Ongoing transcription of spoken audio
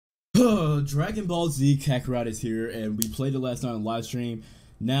Dragon Ball Z Kakarot is here, and we played it last night on live stream.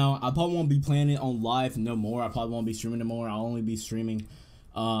 Now, I probably won't be playing it on live no more. I probably won't be streaming no more. I'll only be streaming.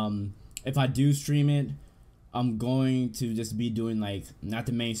 If I do stream it, I'm going to just be doing, like, not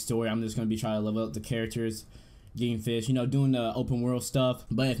the main story. I'm just going to be trying to level up the characters, getting fish, you know, doing the open world stuff.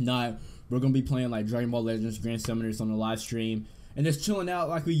 But if not, we're going to be playing, like, Dragon Ball Legends Grand Summoners on the live stream. And just chilling out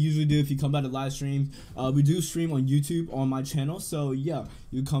like we usually do if you come by the live stream. We do stream on YouTube on my channel. So, yeah,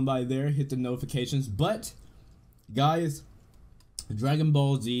 you come by there, hit the notifications. But, guys, Dragon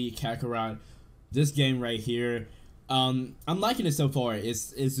Ball Z Kakarot, this game right here, I'm liking it so far.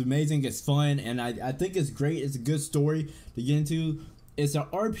 It's amazing, it's fun, and I think it's great. It's a good story to get into. It's an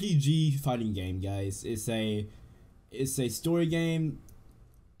RPG fighting game, guys. It's a story game,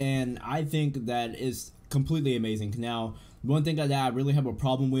 and I think that is completely amazing. Now, one thing that I really have a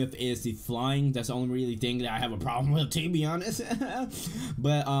problem with is the flying. That's the only really thing that I have a problem with, to be honest.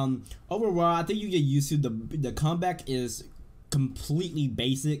 But overall, I think you get used to the combat is completely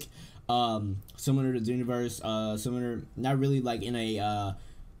basic. Similar to the universe, similar, not really like in a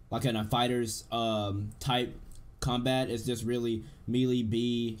fighters type combat. It's just really melee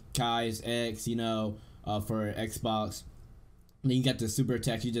B, Kai's X, you know, for Xbox. And then you got the super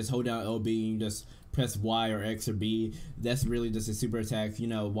attack. You just hold down LB and you just press Y or X or B. That's really just a super attack. You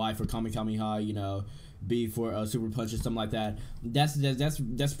know, Y for Kami Kamehameha, you know, B for super punch or something like that.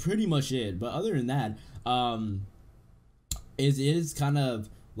 That's pretty much it. But other than that, it is kind of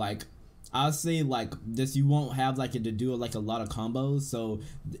like, I'll say like this, you won't have like it to do like a lot of combos. So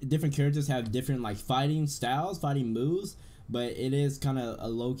different characters have different like fighting styles, fighting moves. But it is kind of a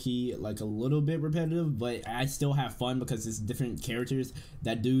low-key, like a little bit repetitive, but I still have fun because it's different characters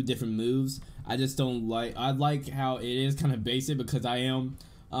that do different moves. I just don't like, I like how it is kind of basic because I'm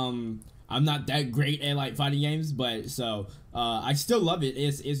not that great at like fighting games, but so I still love it.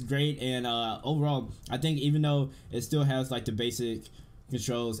 It's great, and overall, I think even though it still has like the basic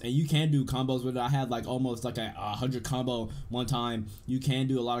controls, and you can do combos with it. I had like almost like a 100 combo one time. You can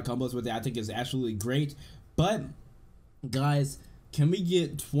do a lot of combos with it. I think it's absolutely great, but guys, can we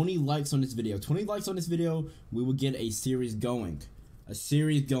get 20 likes on this video? 20 likes on this video, we will get a series going.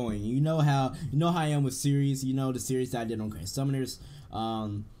 You know how I am with series. You know the series that I did on Grand Summoners.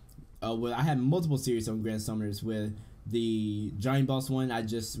 Well, I had multiple series on Grand Summoners. With the Giant Boss one, I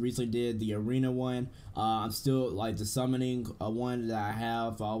just recently did the Arena one. I'm still like the summoning one that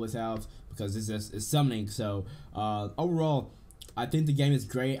I always have, because it's summoning. So overall, I think the game is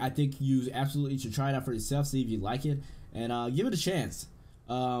great. I think you absolutely should try it out for yourself, see if you like it, and give it a chance.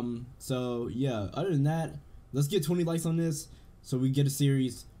 So yeah, other than that, let's get 20 likes on this so we get a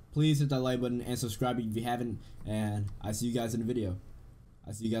series. Please hit that like button and subscribe if you haven't, and I see you guys in the video.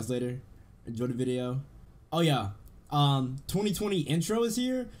 I see you guys later. Enjoy the video. Oh yeah, 2020 intro is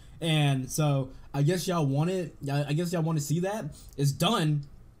here, and so I guess y'all want it. I guess y'all want to see that. It's done.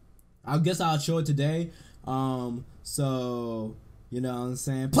 I guess I'll show it today. So you know what I'm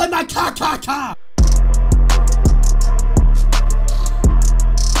saying, play my ka.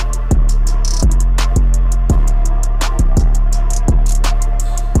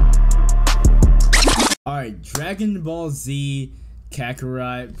 Alright, Dragon Ball Z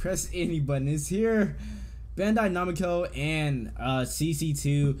Kakarot. Press any button. It's here. Bandai Namco and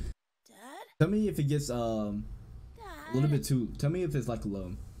CC2. Dad? Tell me if it gets Dad? a little bit too. Tell me if it's like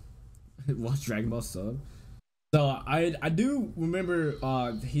low. Watch Dragon Ball sub. So I do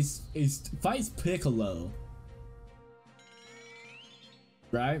remember he fights Piccolo.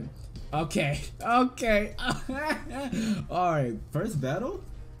 Right? Okay. Alright, first battle?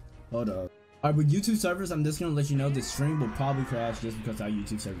 Hold up. Alright, with YouTube servers, I'm just gonna let you know the stream will probably crash just because our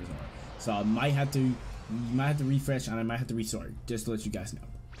YouTube servers are. So I might have to refresh, and I might have to restart, just to let you guys know.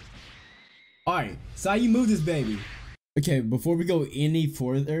 Alright, so how you move this baby? Okay, before we go any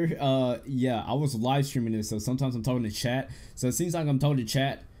further, yeah, I was live streaming this, so sometimes I'm talking to chat. So it seems like I'm talking to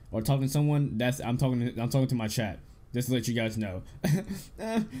chat or talking to someone. I'm talking to my chat, just to let you guys know.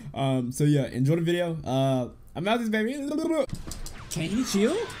 So yeah, enjoy the video. I'm out this baby. Can he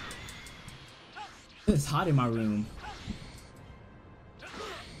chill? It's hot in my room.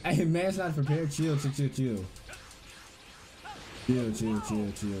 Hey man, it's not prepared. Chill. Chill.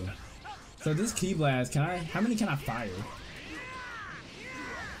 So this key blast, how many can I fire?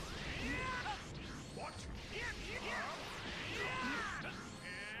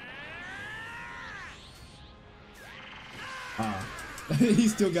 He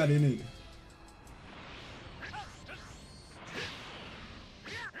still got in it.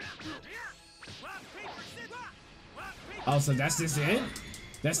 Oh, so that's just it?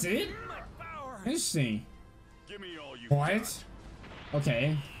 That's it? Interesting. What?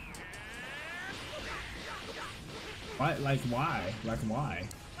 Okay. What? Like why? Like why?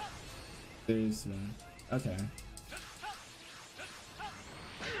 Seriously. Okay.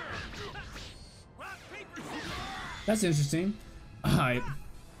 That's interesting. Alright.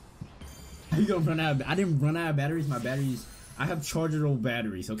 How you gonna run out of, I didn't run out of batteries. My batteries, I have chargeable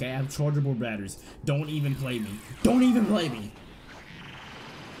batteries, okay? I have chargeable batteries. Don't even play me. Don't even play me.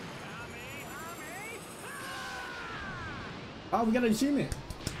 Oh, we got an achievement.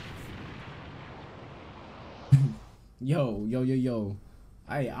 Yo.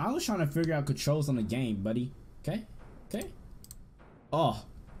 Hey, I was trying to figure out controls on the game, buddy. Okay? Okay? Oh.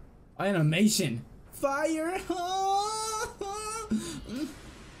 Animation. Fire.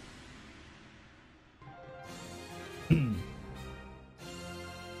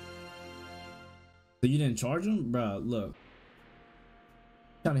 So you didn't charge him? Bruh, look.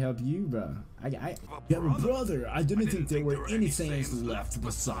 Trying to help you, bruh. You have a brother. I didn't think there were any Saiyans left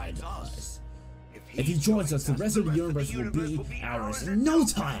beside us. If he joins us, the rest of the universe will be ours in no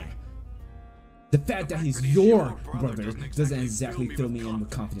time. The fact that he's your brother doesn't exactly fill me in with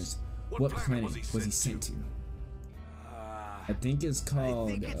confidence. What planet was he sent to? I think it's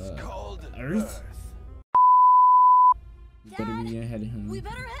called Earth. Dad, we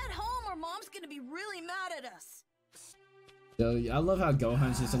better head home or Mom's gonna be really mad at us. So I love how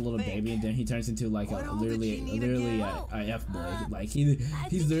Gohan's just a little baby and then he turns into like a literally a F boy. Like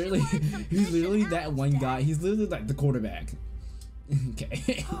he's literally that one guy. He's literally like the quarterback.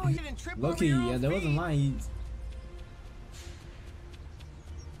 Okay. Loki, yeah, there wasn't lying.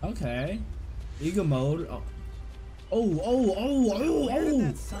 Okay. Ego mode. Where did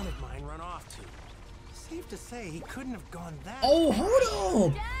that son of mine run off to? Safe to say he couldn't have gone that. Oh, hold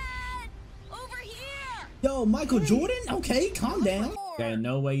up! Dad, over here! Yo, Michael Jordan? Okay, calm down. Okay,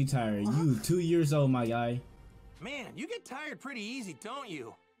 no way you tired. You 2 years old, my guy. Man, you get tired pretty easy, don't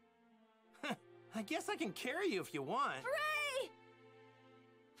you? I guess I can carry you if you want. Hooray!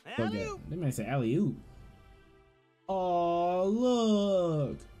 Alley-oop. They might say alley-oop. Oh,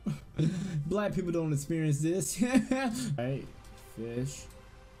 look. Black people don't experience this. Right, fish.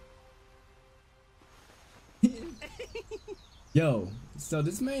 Yo, so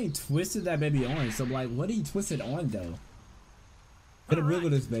this man twisted that baby orange. So like, what did he twist it on though? Better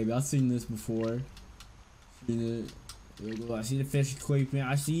wiggle this baby. I've seen this before. I see the fish creeping.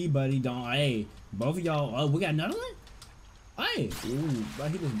 I see you, buddy. Don't. Hey, both of y'all. Oh, we got another one. Hey, ooh,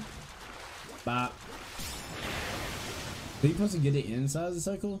 but he just bop. Are you supposed to get it inside the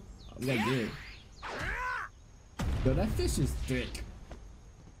circle? Oh, we got good. Yo, that fish is thick.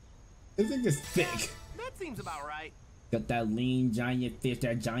 This thing is thick. That seems about right. Got that lean giant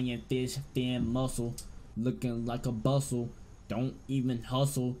fish, fin muscle, looking like a bustle. Don't even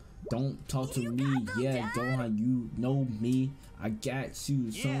hustle. Don't talk to me. Yeah, Gohan, you know me. I got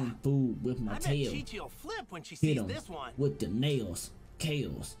you some food with my tail. Chi-Chi'll flip when she Hit sees him this one. with the nails,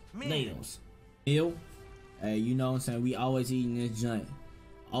 nails. Ew. Hey, you know what I'm saying? We always eating this joint.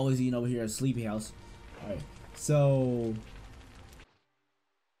 Always eating over here at Sleepy House. Alright, so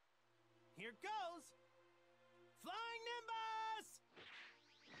Here goes. Flying Nimbus!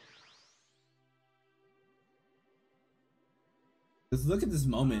 let's look at this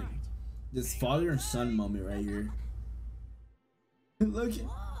moment. This father and son moment right here. Look.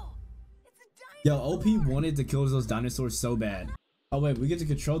 Whoa, it's a Yo, OP wanted to kill those dinosaurs so bad. Oh wait, we get to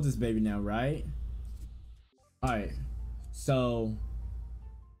control this baby now, right? Alright. So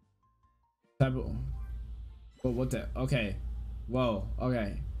type of, well, what the, okay. Whoa,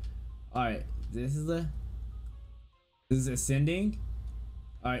 okay. Alright, this is ascending.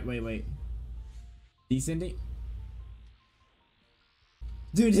 Alright, wait. Descending.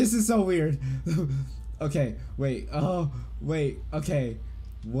 Dude, this is so weird. Okay, wait. Oh, wait. Okay.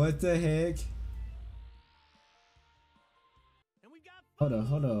 What the heck? Hold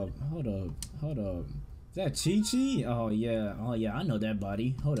up. Is that Chi-Chi? Oh yeah, I know that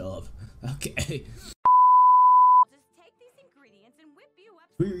body. Hold up. Okay. just take these ingredients and whip you up.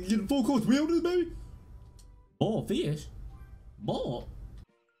 We getting full course meal this baby? Ball fish? Ball?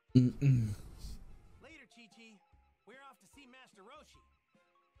 Later, Chi-Chi. We're off to see Master Roshi.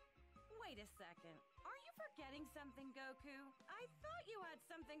 Wait a second. Are you forgetting something, Goku? I thought you had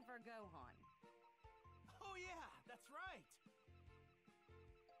something for Gohan. Oh yeah, that's right.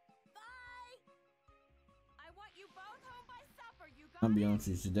 Bye! I want you both home by supper, you guys. I'm be honest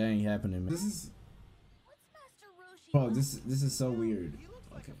with you, that ain't happening, man. This is, What's Master Roshi? bro, this is so weird. He looks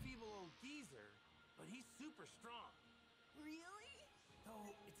like Okay. a feeble old geezer, but he's super strong. Really? Though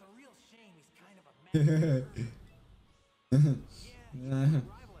it's a real shame he's kind of a man. Yeah, he was a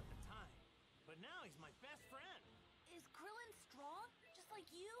rival at the time, but now he's my best friend. Is Krillin strong? Just like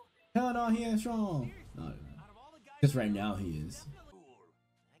you? Hell no, he ain't strong. Seriously, No, out of all the guys Just right now he is. I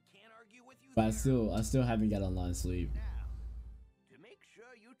can't argue with you But there. I still haven't got online sleep. Now, to make sure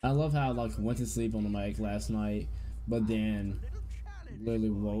you I love how I like went to sleep on the mic last night, but then little challenge literally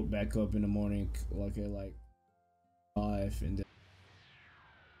woke back up in the morning like at like 5 and then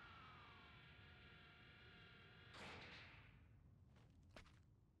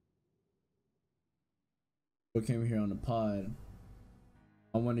I came here on the pod.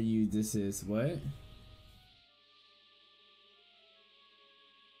 I want to use this as what?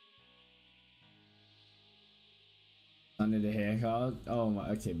 Sonic the Hedgehog? Oh my,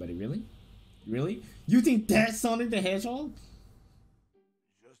 okay, buddy, really? Really? You think that's Sonic the Hedgehog?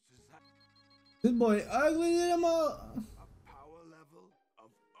 just as This boy ugly than a a power level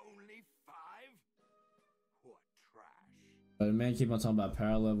of only 5? What trash. But the man keep on talking about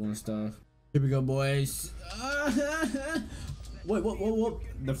power level and stuff. Here we go, boys. Wait, what?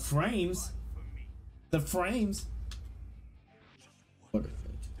 The frames? The frames? What?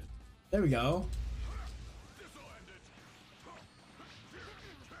 There we go.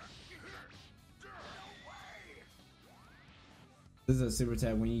 This is a super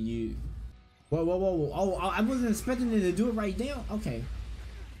attack when you use. Whoa. Oh, I wasn't expecting it to do it right now. Okay.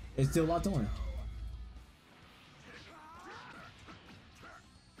 It's still locked on.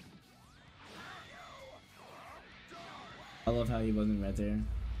 I love how he wasn't right there.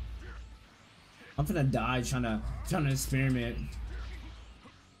 I'm finna die trying to experiment.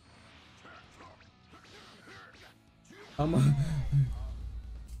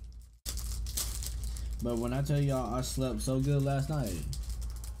 But when I tell y'all I slept so good last night.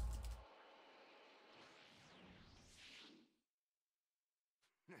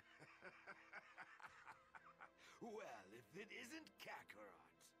 Well, if it isn't Kakarot,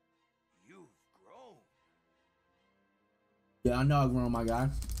 you've grown. Yeah, I know I've grown, my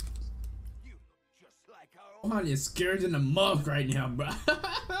guy. You look just like our own. I'm just scared in the mug right now, bro. That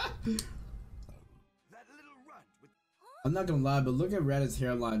little runt with I'm not gonna lie, but look at Raditz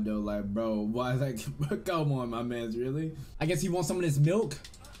hairline though, like, bro, why, like, come on, my man's really? I guess he wants some of this milk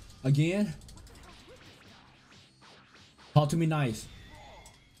again. Talk to me nice.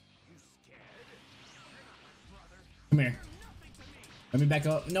 Come here. Let me back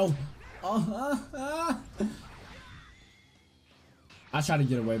up. No. I tried to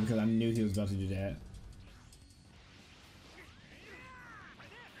get away because I knew he was about to do that.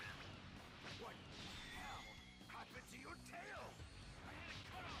 happened to your tail.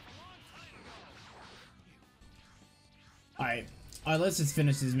 Alright, let's just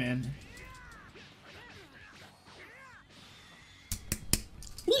finish this, man.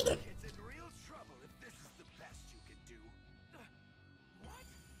 It's in real trouble if this is the best you can do.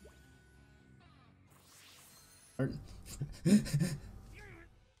 What?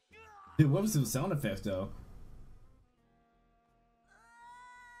 Dude, what was the sound effects though?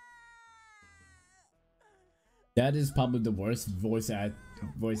 That is probably the worst voice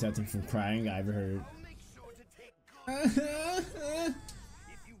acting from crying I ever heard. I'll make sure to take good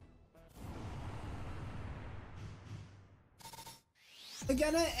if you I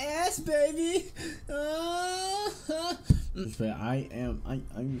got an ass, baby. But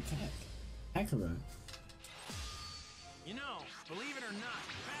I'm Kakarot. You know, believe it or not,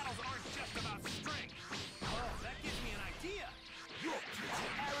 battles aren't just about strength. Oh, that gives me an idea. You're too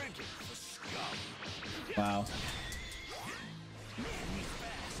arrogant for scum. Wow. Man, he's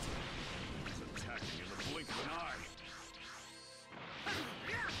fast. He's attacking in the blink of an eye.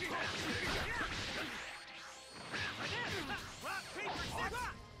 Rock, paper,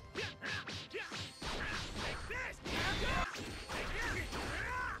 scissors.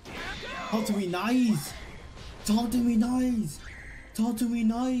 Talk to me nice. Talk to me nice. Talk to me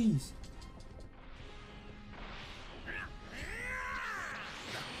nice.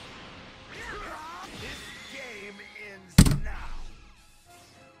 This game ends now.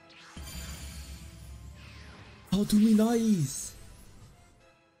 Talk to me nice.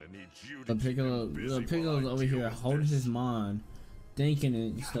 I need you to The keep him busy Piccolo's while I over deal here with holding this. his mind, thinking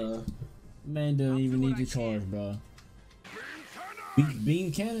and stuff. Man doesn't even need to charge, bro.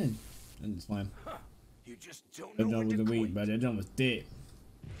 Beam cannon. And it's fine. You just don't That know jump when was to a weak, quit. but that jump was thick.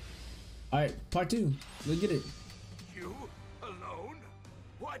 Alright, part 2. Let's get it. You alone?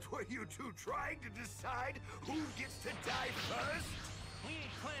 What were you two trying to decide who gets to die first? We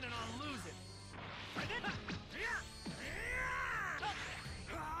ain't planning on losing.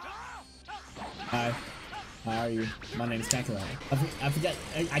 Hi. How are you? My name is Kakarot. I forgot.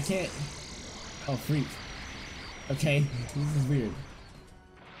 I can't. Oh, freak. Okay, this is weird.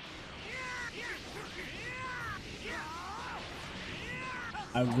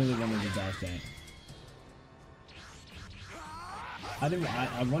 I really wanted to dodge that. I didn't.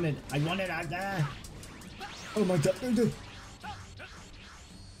 I wanted. Oh my god. Dude.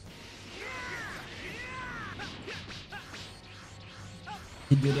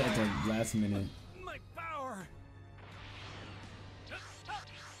 He did it at the last minute. My power.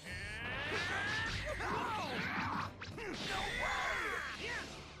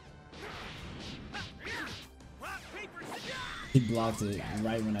 He blocked it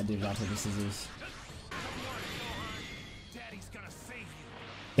right when I did rock paper scissors. Daddy's gonna save you.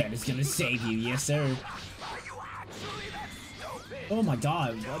 Daddy's gonna save you, yes sir. Oh my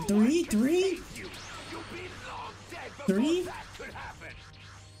god, what? Three? Did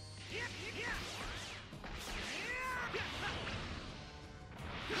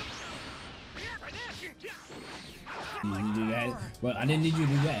you do that? Well, I didn't need you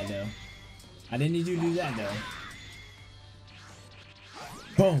to do that though.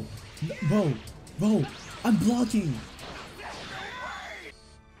 Bro, I'm blocking.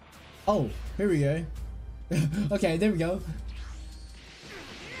 Oh, here we go. Okay, there we go.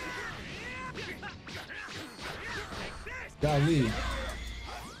 Golly.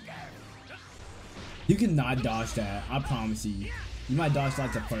 You cannot dodge that, I promise you. You might dodge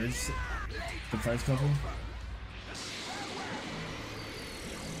like the first couple.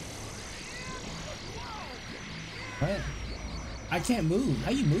 What? I can't move.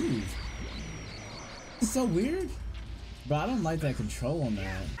 How you move? It's so weird. Bro, I don't like that control on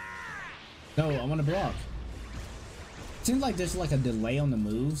that. No, I want to block. Seems like there's like a delay on the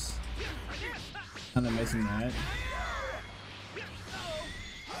moves. Kind of makes me mad.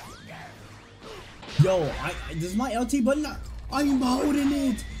 Yo, this is my LT button. I'm holding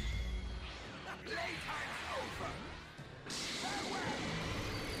it.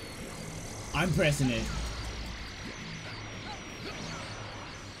 I'm pressing it.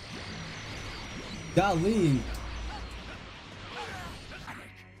 Golly,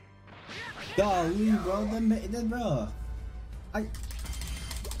 bro, that bro.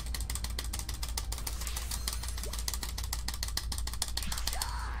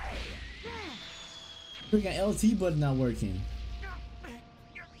 Freaking LT button not working.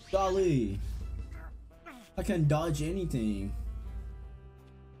 Golly, I can't dodge anything.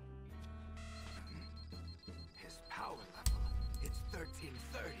 His power level, it's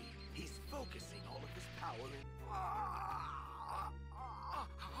 1330. He's focusing all of his power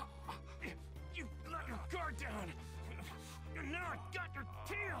in. You let your guard down. Now I got your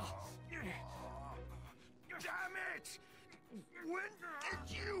tail. Damn it! When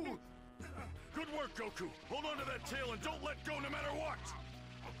did you? Good work, Goku. Hold on to that tail and don't let go no matter what.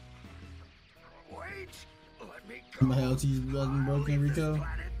 Wait, let me go. My LT's wasn't broken, Rico.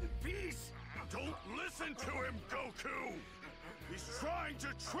 Peace. Don't listen to him, Goku. He's trying to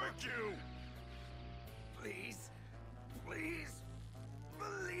trick you. Please,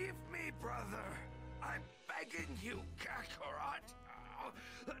 believe me, brother. I'm begging you, Kakarot.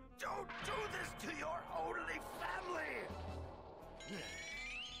 Don't do this to your only family.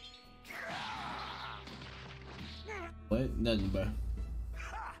 What? Nothing, bro.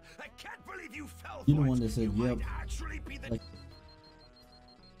 Ha! I can't believe you fell. You the for one it. that said, You yep. might actually be the Like,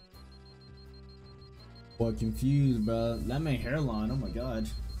 boy, confused, bro. That made hairline. Oh my god.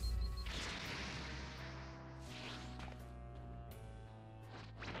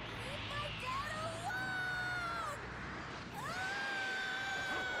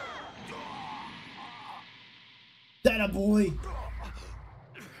 That a boy.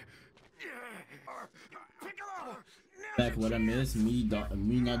 Back what I missed, me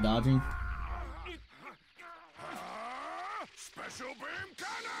not dodging. Special beam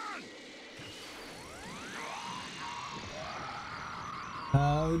cannon.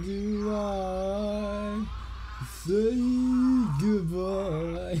 How do I say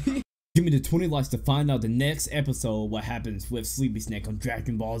goodbye? Give me the 20 likes to find out the next episode what happens with Sleepy Snake on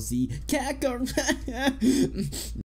Dragon Ball Z Kakarot.